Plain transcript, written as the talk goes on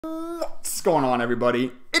What's going on,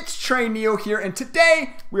 everybody? It's Trey Neo here, and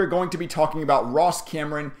today we are going to be talking about Ross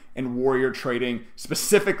Cameron and Warrior Trading,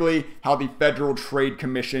 specifically how the Federal Trade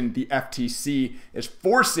Commission, the FTC, is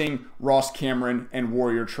forcing Ross Cameron and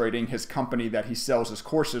Warrior Trading, his company that he sells his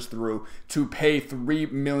courses through, to pay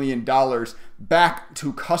 $3 million back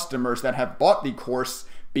to customers that have bought the course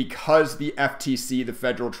because the FTC, the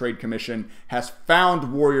Federal Trade Commission, has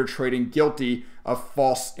found Warrior Trading guilty of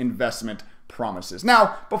false investment promises.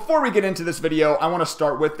 Now, before we get into this video, I want to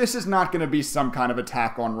start with, this is not going to be some kind of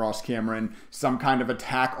attack on Ross Cameron, some kind of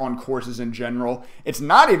attack on courses in general. It's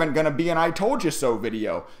not even going to be an I told you so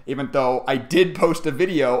video, even though I did post a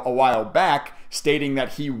video a while back stating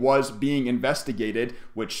that he was being investigated,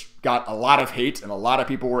 which got a lot of hate and a lot of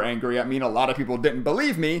people were angry at me and a lot of people didn't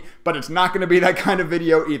believe me, but it's not going to be that kind of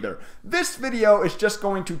video either. This video is just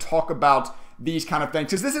going to talk about these kind of things,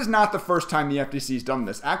 because this is not the first time the FTC's done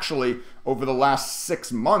this. Actually, over the last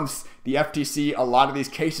 6 months, the FTC, a lot of these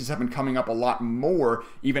cases have been coming up a lot more,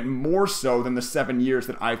 even more so than the 7 years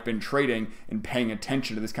that I've been trading and paying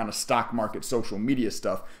attention to this kind of stock market, social media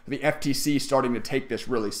stuff. The FTC is starting to take this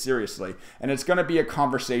really seriously, and it's going to be a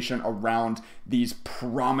conversation around these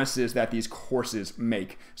promises that these courses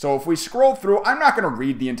make. So if we scroll through, I'm not going to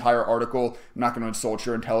read the entire article. I'm not going to insult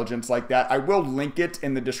your intelligence like that. I will link it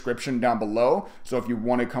in the description down below, so if you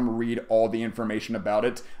want to come read all the information about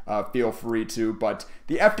it, feel free to. But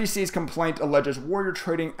the FTC's complaint alleges Warrior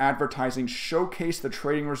Trading advertising showcased the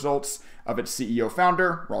trading results of its CEO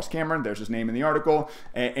founder, Ross Cameron, there's his name in the article,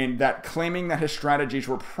 and that claiming that his strategies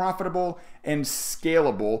were profitable and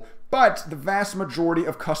scalable, but the vast majority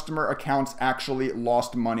of customer accounts actually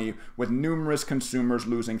lost money, with numerous consumers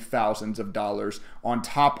losing thousands of dollars on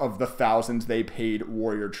top of the thousands they paid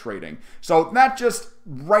Warrior Trading. So that just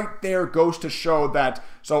right there goes to show that,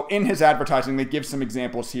 so in his advertising, they give some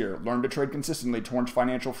examples here. Learn to trade consistently towards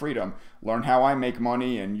financial freedom. Learn how I make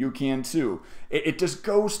money and you can too. It just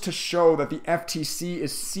goes to show that the FTC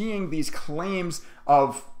is seeing these claims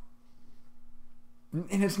of,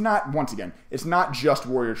 and it's not, once again, it's not just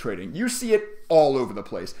Warrior Trading. You see it all over the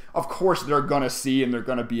place. Of course, they're going to see and they're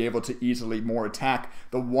going to be able to easily more attack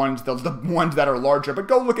the ones that are larger. But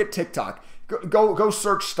go look at TikTok. Go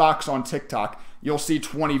search stocks on TikTok. You'll see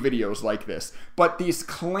 20 videos like this. But these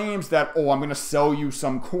claims that, oh, I'm going to sell you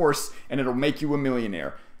some course and it'll make you a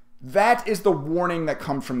millionaire. That is the warning that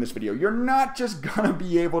comes from this video. You're not just going to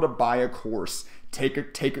be able to buy a course, take a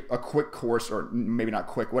quick course, or maybe not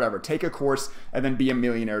quick, whatever. Take a course and then be a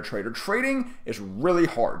millionaire trader. Trading is really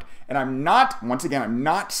hard. And I'm not, once again, I'm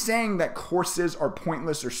not saying that courses are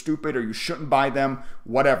pointless or stupid or you shouldn't buy them,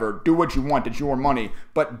 whatever. Do what you want. It's your money.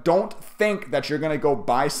 But don't think that you're going to go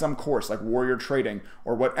buy some course like Warrior Trading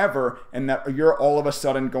or whatever, and that you're all of a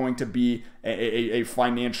sudden going to be a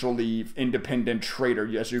financially independent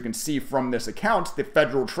trader. As you can see from this account, the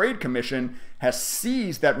Federal Trade Commission has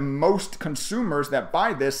seized that most consumers that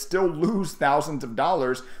buy this still lose thousands of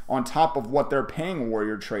dollars on top of what they're paying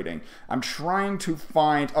Warrior Trading. I'm trying to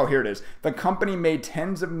find, oh, here it is. The company made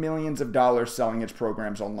tens of millions of dollars selling its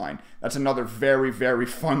programs online. That's another very, very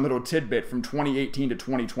fun little tidbit. From 2018 to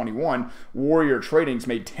 2021, Warrior Trading's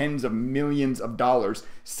made tens of millions of dollars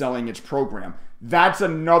selling its program. That's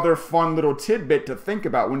another fun little tidbit to think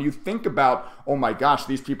about. When you think about, oh my gosh,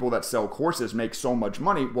 these people that sell courses make so much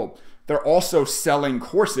money. Well, they're also selling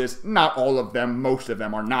courses. Not all of them, most of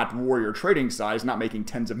them are not Warrior Trading size, not making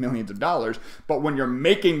tens of millions of dollars. But when you're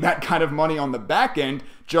making that kind of money on the back end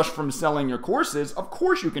just from selling your courses, of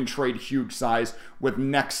course you can trade huge size with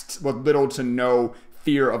little to no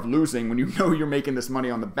fear of losing when you know you're making this money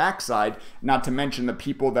on the backside, not to mention the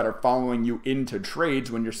people that are following you into trades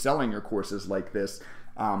when you're selling your courses like this.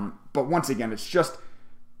 But once again, it's just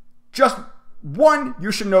one,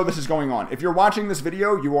 you should know this is going on. If you're watching this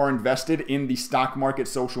video, you are invested in the stock market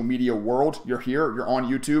social media world. You're here, you're on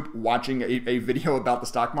YouTube watching a video about the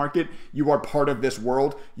stock market. You are part of this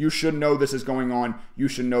world. You should know this is going on. You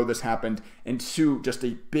should know this happened. And two, just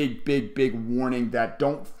a big, big, big warning that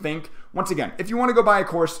don't think, once again, if you want to go buy a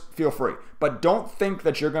course, feel free. But don't think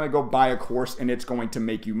that you're going to go buy a course and it's going to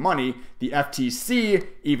make you money. The FTC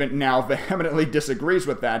even now vehemently disagrees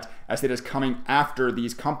with that, as it is coming after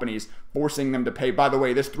these companies, forcing them to pay. By the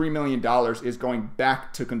way, this $3 million is going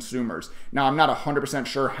back to consumers. Now, I'm not 100%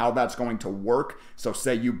 sure how that's going to work. So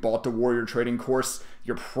say you bought the Warrior Trading course,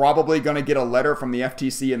 you're probably going to get a letter from the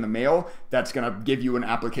FTC in the mail that's going to give you an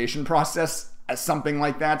application process. Something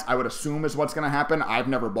like that, I would assume, is what's going to happen. I've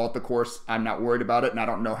never bought the course. I'm not worried about it, and I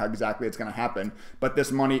don't know how exactly it's going to happen. But this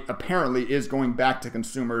money apparently is going back to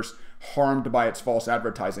consumers harmed by its false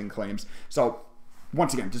advertising claims. So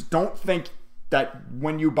once again, just don't think that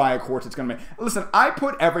when you buy a course, it's going to make... Listen, I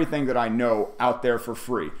put everything that I know out there for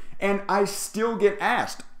free, and I still get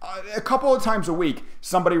asked. A couple of times a week,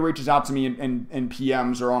 somebody reaches out to me in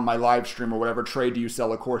PMs or on my live stream or whatever, Trey, do you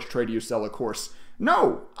sell a course? Trey, do you sell a course?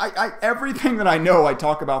 No, everything that I know I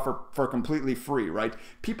talk about for completely free, right?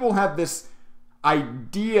 People have this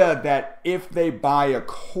idea that if they buy a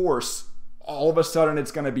course, all of a sudden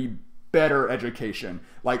it's going to be better education.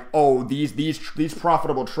 Like, oh, these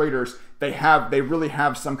profitable traders, they really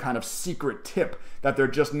have some kind of secret tip that they're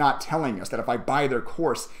just not telling us, that if I buy their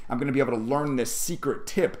course, I'm going to be able to learn this secret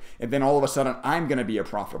tip, and then all of a sudden I'm going to be a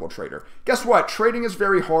profitable trader. Guess what? Trading is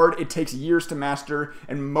very hard. It takes years to master,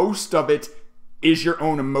 and most of it is your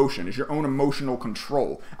own emotion, is your own emotional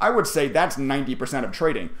control. I would say that's 90% of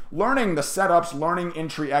trading. Learning the setups, learning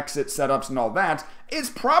entry-exit setups and all that is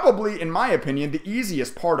probably, in my opinion, the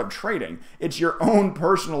easiest part of trading. It's your own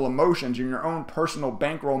personal emotions and your own personal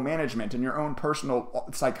bankroll management and your own personal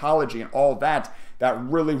psychology and all that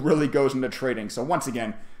really, really goes into trading. So once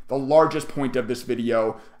again, the largest point of this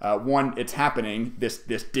video, one, it's happening. This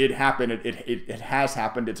did happen. It has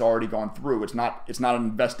happened. It's already gone through. It's not an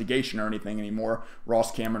investigation or anything anymore.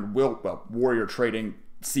 Ross Cameron Warrior Trading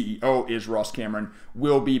CEO is Ross Cameron,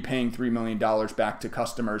 will be paying $3 million back to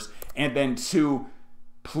customers. And then two,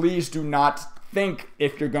 please do not think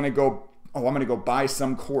if you're going to go, oh, I'm going to go buy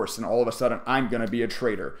some course and all of a sudden I'm going to be a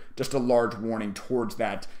trader. Just a large warning towards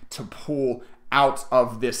that, to pull out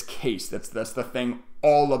of this case. That's the thing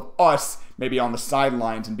all of us, maybe on the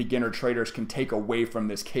sidelines and beginner traders, can take away from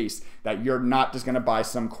this case, that you're not just going to buy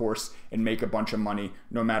some course and make a bunch of money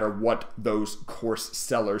no matter what those course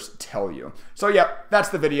sellers tell you. So yeah, that's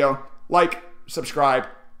the video. Like, subscribe,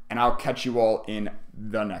 and I'll catch you all in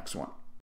the next one.